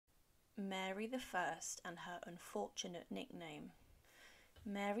Mary the First and her unfortunate nickname.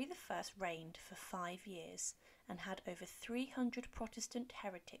 Mary the First reigned for 5 years and had over 300 Protestant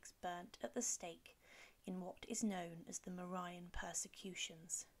heretics burnt at the stake in what is known as the Marian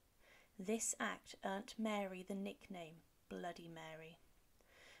persecutions. This act earned Mary the nickname Bloody Mary.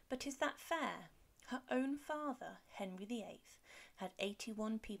 But is that fair? Her own father, Henry VIII, had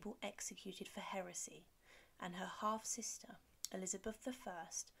 81 people executed for heresy, and her half-sister, Elizabeth I,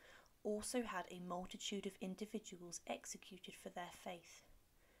 also had a multitude of individuals executed for their faith.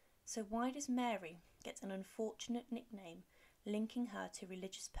 So why does Mary get an unfortunate nickname linking her to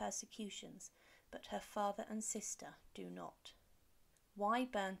religious persecutions, but her father and sister do not? Why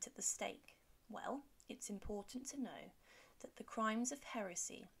burnt at the stake? Well, it's important to know that the crimes of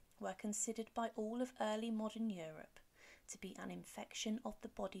heresy were considered by all of early modern Europe to be an infection of the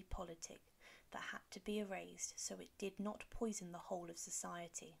body politic that had to be erased so it did not poison the whole of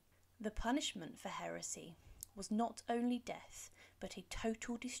society. The punishment for heresy was not only death, but a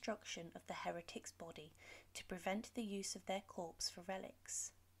total destruction of the heretic's body to prevent the use of their corpse for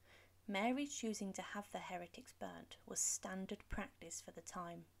relics. Mary choosing to have the heretics burnt was standard practice for the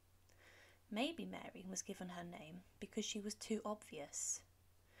time. Maybe Mary was given her name because she was too obvious.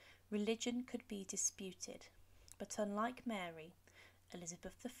 Religion could be disputed, but unlike Mary,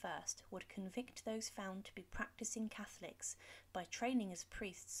 Elizabeth I would convict those found to be practicing Catholics by training as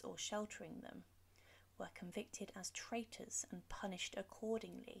priests or sheltering them, were convicted as traitors and punished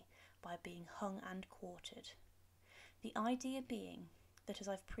accordingly by being hung and quartered. The idea being that, as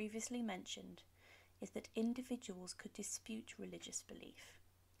I've previously mentioned, is that individuals could dispute religious belief,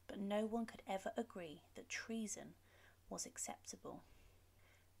 but no one could ever agree that treason was acceptable.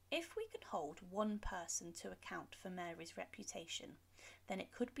 If we can hold one person to account for Mary's reputation, then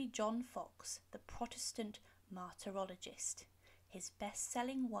it could be John Foxe, the Protestant martyrologist. His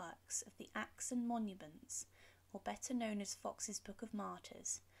best-selling works of the Acts and Monuments, or better known as Foxe's Book of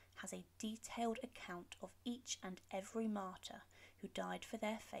Martyrs, has a detailed account of each and every martyr who died for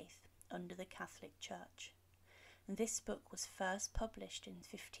their faith under the Catholic Church. This book was first published in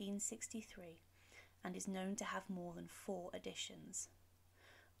 1563 and is known to have more than 4 editions.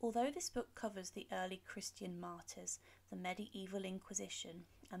 Although this book covers the early Christian martyrs, the medieval Inquisition,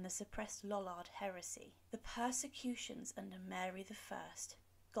 and the suppressed Lollard heresy, the persecutions under Mary I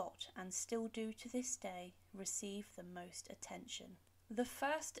got, and still do to this day, receive the most attention. The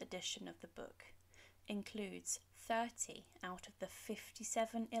first edition of the book includes 30 out of the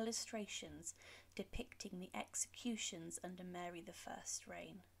 57 illustrations depicting the executions under Mary I's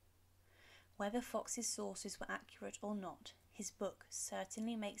reign. Whether Foxe's sources were accurate or not, his book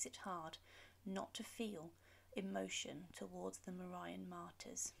certainly makes it hard not to feel emotion towards the Marian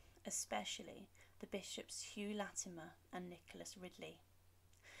martyrs, especially the bishops Hugh Latimer and Nicholas Ridley.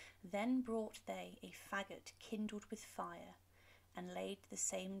 Then brought they a faggot kindled with fire, and laid the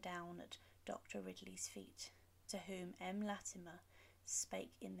same down at Dr. Ridley's feet, to whom M. Latimer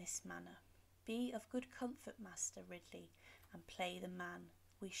spake in this manner: Be of good comfort, Master Ridley, and play the man.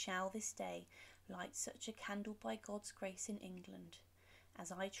 We shall this day light such a candle by God's grace in England,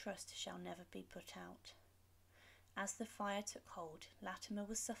 as I trust shall never be put out. As the fire took hold, Latimer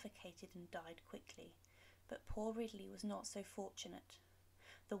was suffocated and died quickly, but poor Ridley was not so fortunate.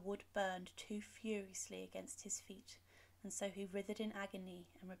 The wood burned too furiously against his feet, and so he writhed in agony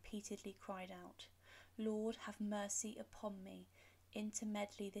and repeatedly cried out, Lord, have mercy upon me.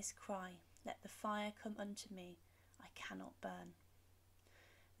 Intermedley this cry, let the fire come unto me, I cannot burn.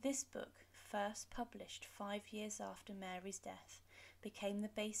 This book, first published 5 years after Mary's death, became the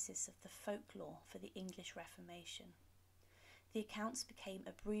basis of the folklore for the English Reformation. The accounts became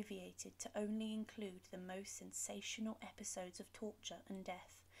abbreviated to only include the most sensational episodes of torture and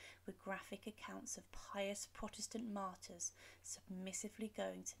death, with graphic accounts of pious Protestant martyrs submissively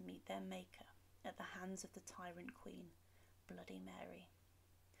going to meet their Maker at the hands of the tyrant Queen, Bloody Mary.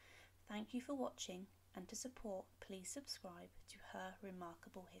 Thank you for watching, and to support, please subscribe to Her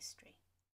Remarkable History.